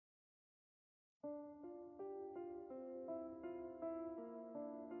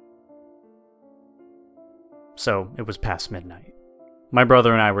so it was past midnight. My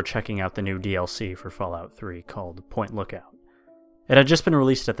brother and I were checking out the new DLC for Fallout 3 called Point Lookout. It had just been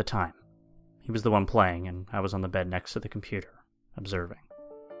released at the time. He was the one playing, and I was on the bed next to the computer, observing.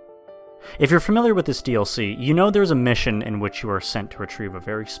 If you're familiar with this DLC, you know there's a mission in which you are sent to retrieve a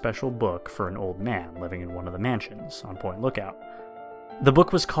very special book for an old man living in one of the mansions on Point Lookout. The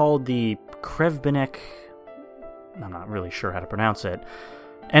book was called the Krevbenek... I'm not really sure how to pronounce it.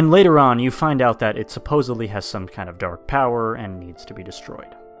 And later on, you find out that it supposedly has some kind of dark power and needs to be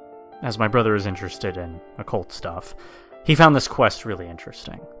destroyed. As my brother is interested in occult stuff, he found this quest really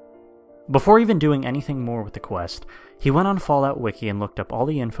interesting. Before even doing anything more with the quest, he went on Fallout Wiki and looked up all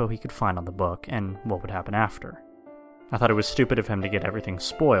the info he could find on the book and what would happen after. I thought it was stupid of him to get everything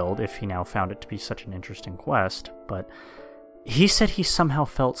spoiled if he now found it to be such an interesting quest, but he said he somehow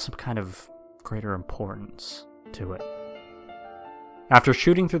felt some kind of greater importance to it. After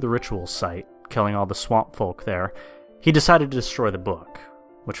shooting through the ritual site, killing all the swamp folk there, he decided to destroy the book,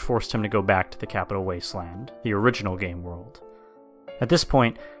 which forced him to go back to the Capital Wasteland, the original game world. At this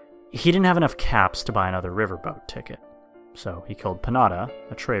point, he didn't have enough caps to buy another riverboat ticket, so he killed Panada,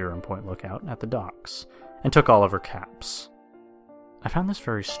 a trader in Point Lookout, at the docks, and took all of her caps. I found this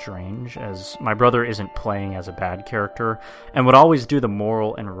very strange, as my brother isn't playing as a bad character, and would always do the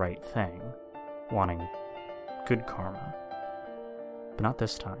moral and right thing, wanting good karma. But not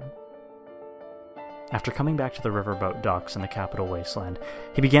this time. After coming back to the riverboat docks in the Capital Wasteland,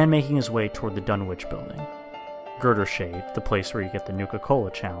 he began making his way toward the Dunwich building. Girdershade, the place where you get the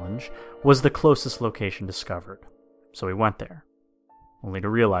Nuka-Cola challenge, was the closest location discovered, so we went there, only to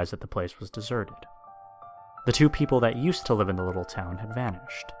realize that the place was deserted. The two people that used to live in the little town had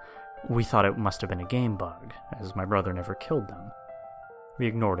vanished. We thought it must have been a game bug, as my brother never killed them. We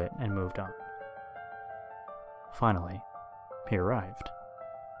ignored it and moved on. Finally, he arrived.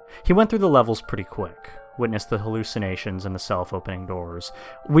 He went through the levels pretty quick, witnessed the hallucinations and the self-opening doors.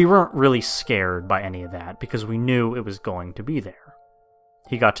 We weren't really scared by any of that, because we knew it was going to be there.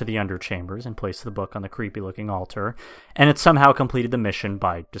 He got to the underchambers and placed the book on the creepy-looking altar, and it somehow completed the mission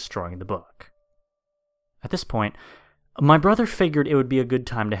by destroying the book. At this point, my brother figured it would be a good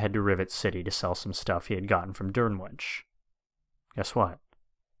time to head to Rivet City to sell some stuff he had gotten from Dunwich. Guess what?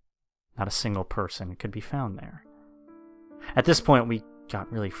 Not a single person could be found there. At this point, we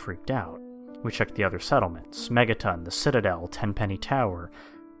got really freaked out. We checked the other settlements, Megaton, the Citadel, Tenpenny Tower.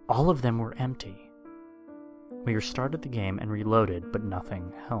 All of them were empty. We restarted the game and reloaded, but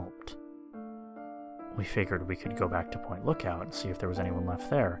nothing helped. We figured we could go back to Point Lookout and see if there was anyone left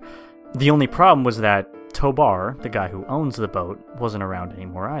there. The only problem was that Tobar, the guy who owns the boat, wasn't around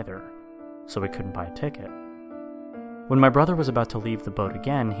anymore either, so we couldn't buy a ticket. When my brother was about to leave the boat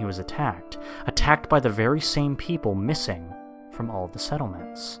again, he was attacked by the very same people missing from all of the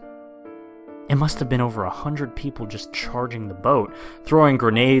settlements. It must have been over 100 people just charging the boat, throwing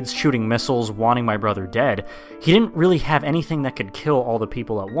grenades, shooting missiles, wanting my brother dead. He didn't really have anything that could kill all the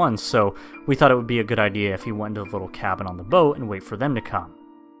people at once, so we thought it would be a good idea if he went into the little cabin on the boat and wait for them to come.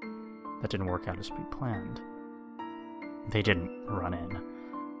 That didn't work out as we planned. They didn't run in.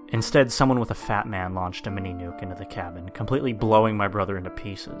 Instead, someone with a fat man launched a mini-nuke into the cabin, completely blowing my brother into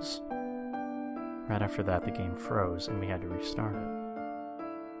pieces. Right after that, the game froze, and we had to restart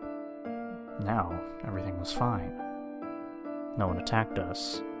it. Now, everything was fine. No one attacked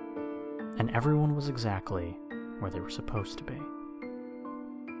us, and everyone was exactly where they were supposed to be.